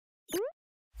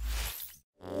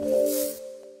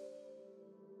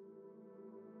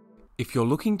If you're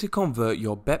looking to convert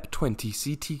your BEP20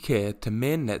 CTK to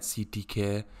Mainnet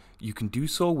CTK, you can do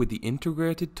so with the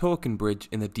integrated token bridge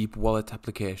in the DeepWallet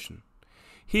application.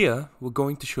 Here, we're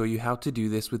going to show you how to do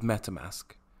this with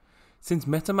Metamask. Since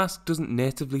Metamask doesn't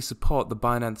natively support the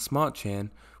Binance Smart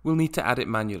Chain, we'll need to add it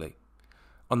manually.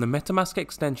 On the Metamask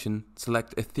extension,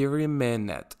 select Ethereum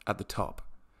Mainnet at the top.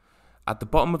 At the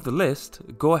bottom of the list,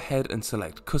 go ahead and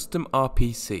select Custom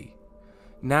RPC.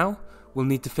 Now, we'll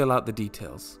need to fill out the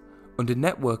details. Under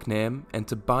network name,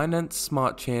 enter Binance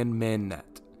Smart Chain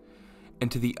Mainnet.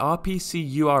 Enter the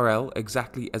RPC URL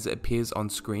exactly as it appears on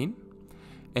screen.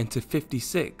 Enter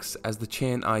 56 as the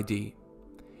chain ID,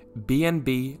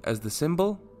 BNB as the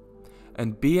symbol,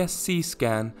 and BSC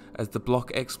scan as the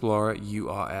block explorer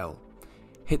URL.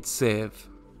 Hit save.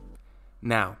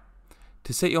 Now,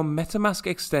 to set your Metamask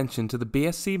extension to the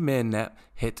BSC mainnet,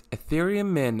 hit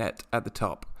Ethereum Mainnet at the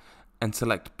top and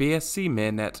select BSC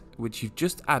Mainnet, which you've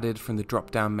just added from the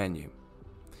drop-down menu.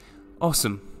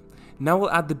 Awesome. Now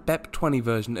we'll add the BEP20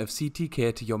 version of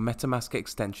CTK to your Metamask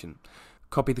extension.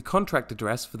 Copy the contract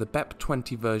address for the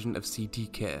BEP20 version of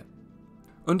CTK.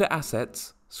 Under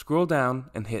Assets, scroll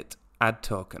down and hit Add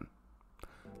Token.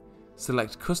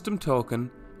 Select Custom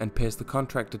Token and paste the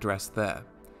contract address there.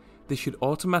 This should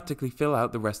automatically fill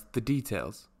out the rest of the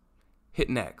details. Hit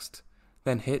Next,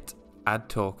 then hit Add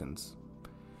Tokens.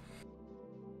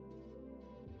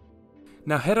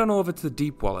 Now head on over to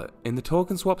the DeepWallet. In the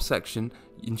Token Swap section,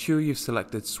 ensure you've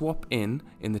selected Swap In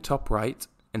the top right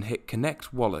and hit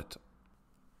Connect Wallet.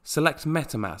 Select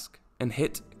Metamask and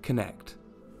hit Connect.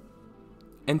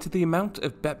 Enter the amount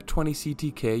of BEP20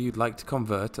 CTK you'd like to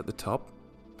convert at the top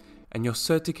and your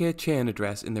CTK chain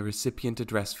address in the recipient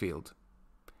address field.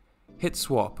 Hit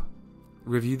Swap,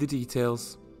 review the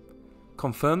details,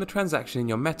 confirm the transaction in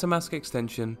your Metamask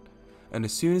extension, and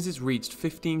as soon as it's reached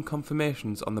 15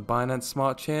 confirmations on the Binance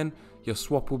Smart Chain, your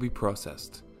swap will be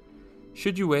processed.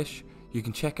 Should you wish, you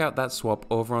can check out that swap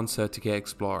over on CTK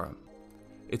Explorer.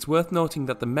 It's worth noting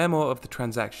that the memo of the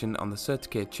transaction on the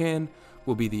CTK chain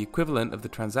will be the equivalent of the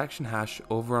transaction hash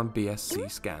over on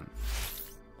BSC scan.